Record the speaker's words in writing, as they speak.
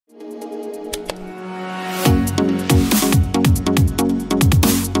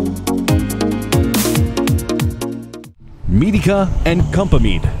Medica and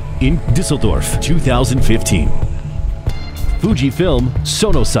Compamid in Düsseldorf, 2015. FUJIFILM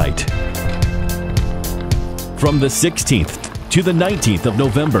SonoSite. From the 16th to the 19th of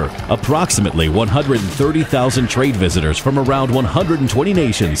November, approximately 130,000 trade visitors from around 120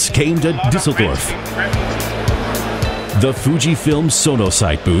 nations came to Düsseldorf. The FUJIFILM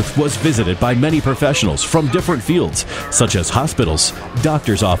SonoSite booth was visited by many professionals from different fields, such as hospitals,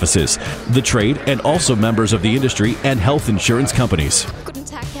 doctors' offices, the trade, and also members of the industry and health insurance companies.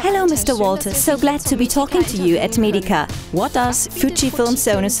 Hello, Mr. Walter. So glad to be talking to you at Medica. What does FUJIFILM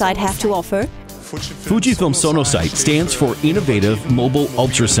SonoSite have to offer? FUJIFILM SonoSite stands for Innovative Mobile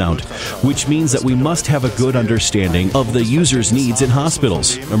Ultrasound, which means that we must have a good understanding of the user's needs in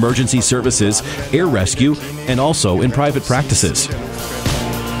hospitals, emergency services, air rescue, and also in private practices.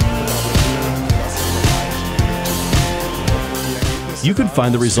 You can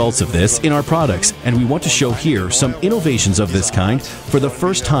find the results of this in our products, and we want to show here some innovations of this kind for the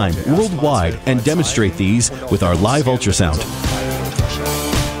first time worldwide and demonstrate these with our live ultrasound.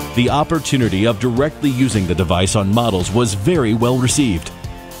 The opportunity of directly using the device on models was very well received.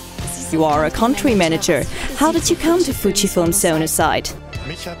 You are a country manager. How did you come to FUJIFILM SonoSite?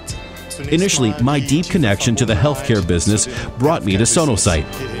 Initially, my deep connection to the healthcare business brought me to SonoSite.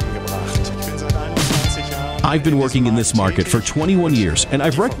 I've been working in this market for 21 years, and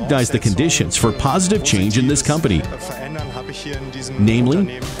I've recognized the conditions for positive change in this company.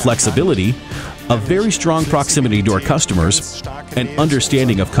 Namely, flexibility, a very strong proximity to our customers, an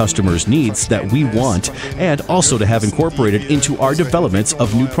understanding of customers' needs that we want, and also to have incorporated into our developments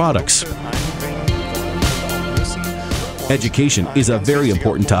of new products. Education is a very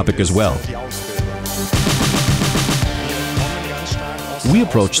important topic as well. We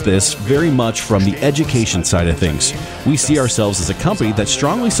approach this very much from the education side of things. We see ourselves as a company that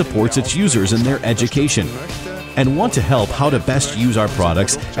strongly supports its users in their education and want to help how to best use our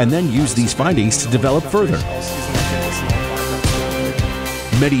products and then use these findings to develop further.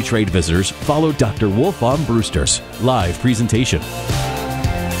 Many trade visitors followed Dr. Wolfram Brewster's live presentation.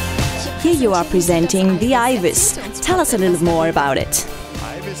 Here you are presenting the iViz. Tell us a little more about it.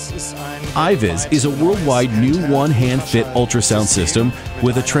 iViz is a worldwide new one-hand fit ultrasound system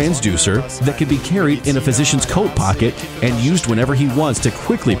with a transducer that can be carried in a physician's coat pocket and used whenever he wants to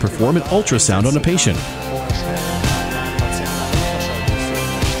quickly perform an ultrasound on a patient.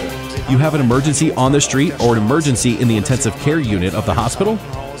 You have an emergency on the street or an emergency in the intensive care unit of the hospital?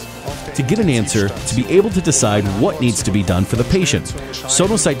 To get an answer, to be able to decide what needs to be done for the patient,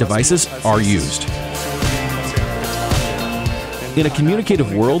 SonoSite devices are used. In a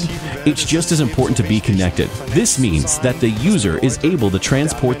communicative world, it's just as important to be connected. This means that the user is able to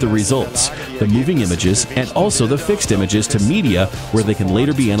transport the results, the moving images, and also the fixed images to media where they can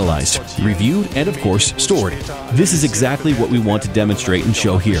later be analyzed, reviewed, and of course, stored. This is exactly what we want to demonstrate and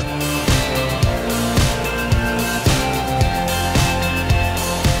show here.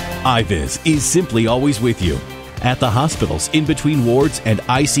 iViz is simply always with you. At the hospitals, in between wards and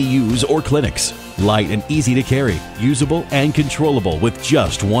ICUs or clinics. Light and easy to carry, usable and controllable with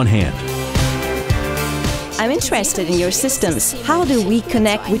just one hand. I'm interested in your systems. How do we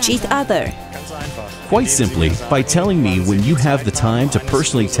connect with each other? Quite simply, by telling me when you have the time to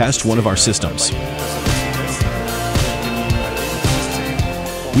personally test one of our systems.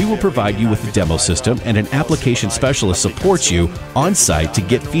 We will provide you with a demo system, and an application specialist supports you on site to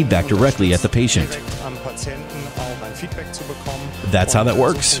get feedback directly at the patient. That's how that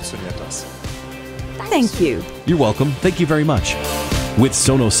works. Thank you. You're welcome. Thank you very much. With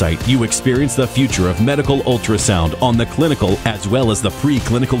SonoSite, you experience the future of medical ultrasound on the clinical as well as the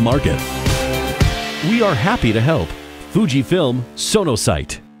pre-clinical market. We are happy to help. FUJIFILM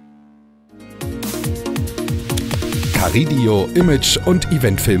SonoSite. Karrideo Image- und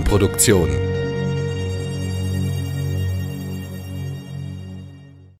Eventfilmproduktion.